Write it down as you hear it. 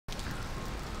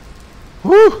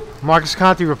Woo! Marcus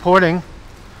Conte reporting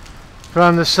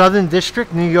from the Southern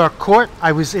District, New York Court.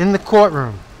 I was in the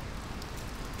courtroom.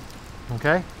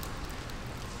 Okay?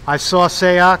 I saw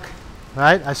SAYOC,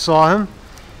 right? I saw him.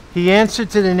 He answered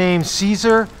to the name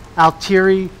CESAR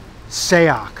Altieri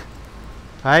SAYOC,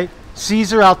 right?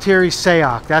 CESAR Altieri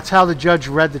SAYOC. That's how the judge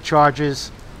read the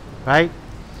charges, right?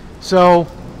 So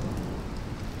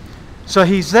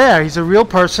he's there. He's a real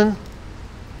person.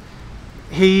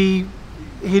 He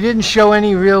didn't show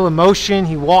any real emotion.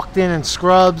 He walked in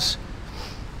scrubs.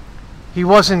 He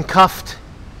wasn't cuffed.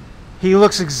 He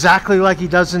looks exactly like he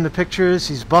does in the pictures.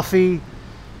 He's buffy.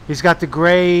 He's got the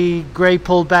gray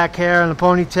pulled back hair and a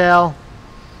ponytail.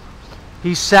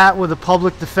 He sat with a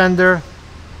public defender.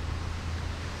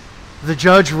 The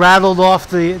judge rattled off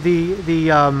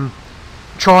the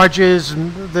charges,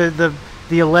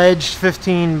 the alleged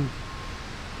 15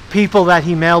 people that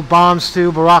he mailed bombs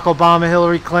to: Barack Obama,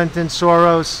 Hillary Clinton,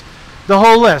 Soros, the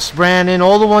whole list, Brandon,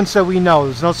 all the ones that we know.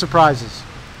 There's no surprises.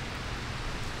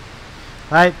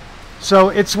 Right? So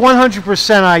it's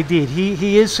 100% ID'd.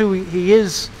 He is who he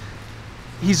is.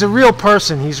 He's a real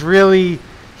person. He's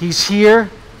here.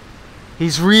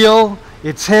 He's real.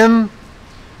 It's him.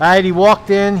 Right? He walked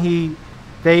in.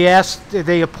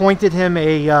 They appointed him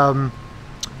a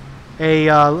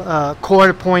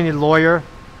court-appointed lawyer.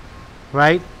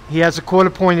 Right? He has a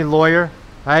court-appointed lawyer.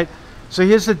 Right? So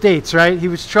here's the dates. Right?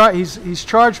 He's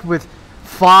charged with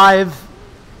five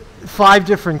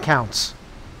different counts.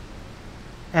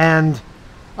 And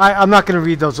I'm not going to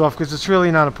read those off because it's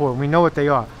really not important. We know what they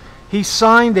are. He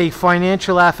signed a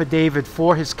financial affidavit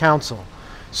for his counsel.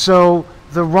 So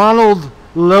the Ronald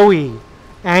Lowy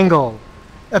angle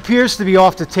appears to be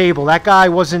off the table. That guy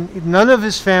wasn't, none of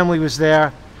his family was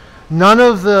there. None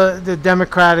of the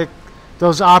Democratic,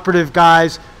 those operative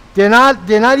guys, they're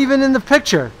not even in the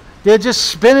picture. They're just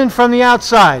spinning from the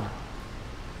outside.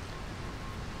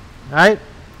 Right?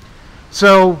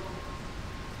 So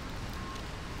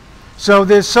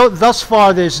thus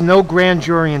far there's no grand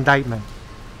jury indictment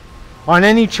on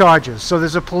any charges. So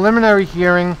there's a preliminary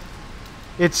hearing.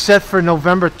 It's set for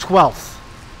November 12th.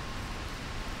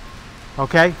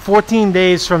 Okay? 14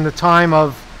 days from the time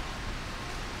of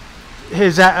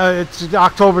his, it's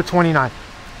October 29th.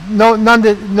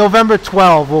 November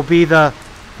 12th will be the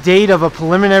date of a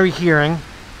preliminary hearing.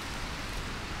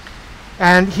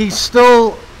 And it's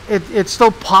still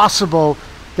possible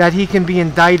that he can be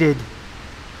indicted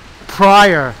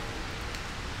prior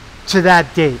to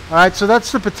that date. All right, so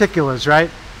that's the particulars, right?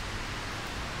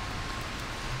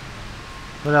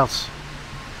 What else?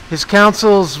 His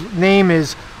counsel's name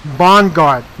is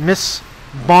Bongart, Miss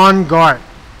Bongart.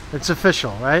 It's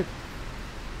official, right?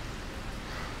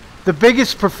 The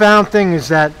biggest profound thing is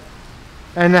that,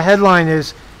 and the headline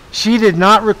is, she did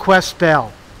not request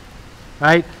bail,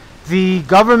 right? The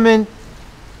government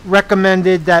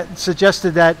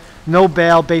suggested that no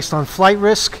bail based on flight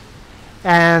risk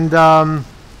and the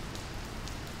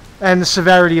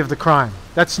severity of the crime.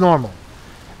 That's normal.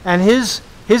 And his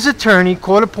attorney,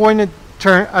 court-appointed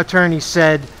attorney,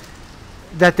 said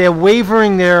that they're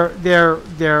wavering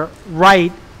their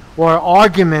right or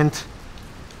argument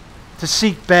to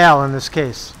seek bail in this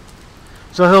case.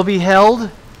 So he'll be held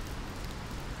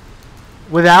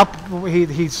without,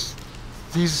 he's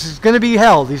going to be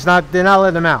held. They're not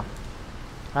letting him out.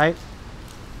 Right?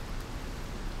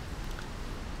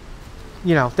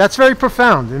 You know, that's very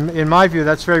profound. In my view,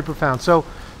 that's very profound. So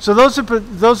those are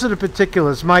the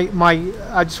particulars.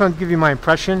 I just want to give you my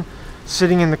impression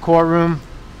sitting in the courtroom,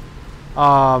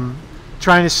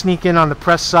 trying to sneak in on the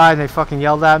press side, and they fucking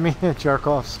yelled at me.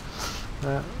 Jerk-offs.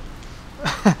 You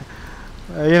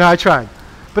know, I tried.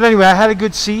 But anyway, I had a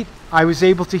good seat. I was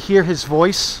able to hear his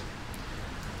voice.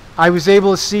 I was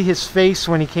able to see his face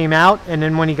when he came out, and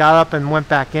then when he got up and went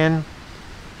back in.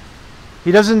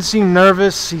 He doesn't seem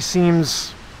nervous. He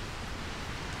seems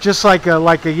just like a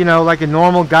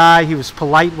normal guy. He was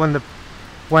polite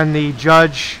when the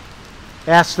judge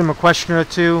asked him a question or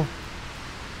two.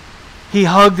 He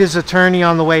hugged his attorney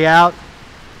on the way out,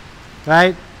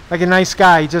 right? Like a nice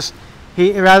guy.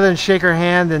 He rather than shake her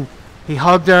hand, and he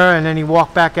hugged her, and then he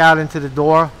walked back out into the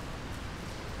door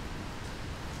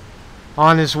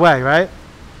on his way, right?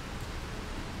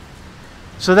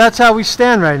 So that's how we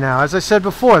stand right now. As I said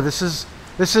before, this is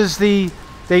they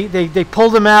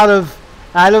pulled him out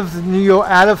of New York,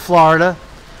 out of Florida.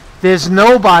 There's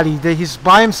nobody. He's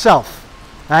by himself,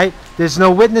 right? There's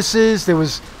no witnesses. There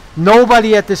was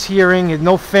nobody at this hearing.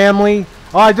 No family.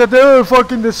 Oh, they're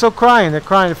so crying. They're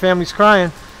crying. The family's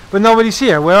crying, but nobody's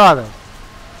here. Where are they?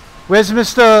 Where's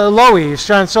Mr. Lowy? He's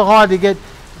trying so hard to get.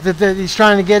 He's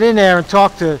trying to get in there and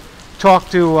talk to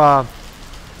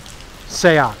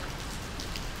SAYOC.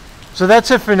 So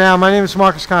that's it for now. My name is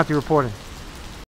Marcus Conte reporting.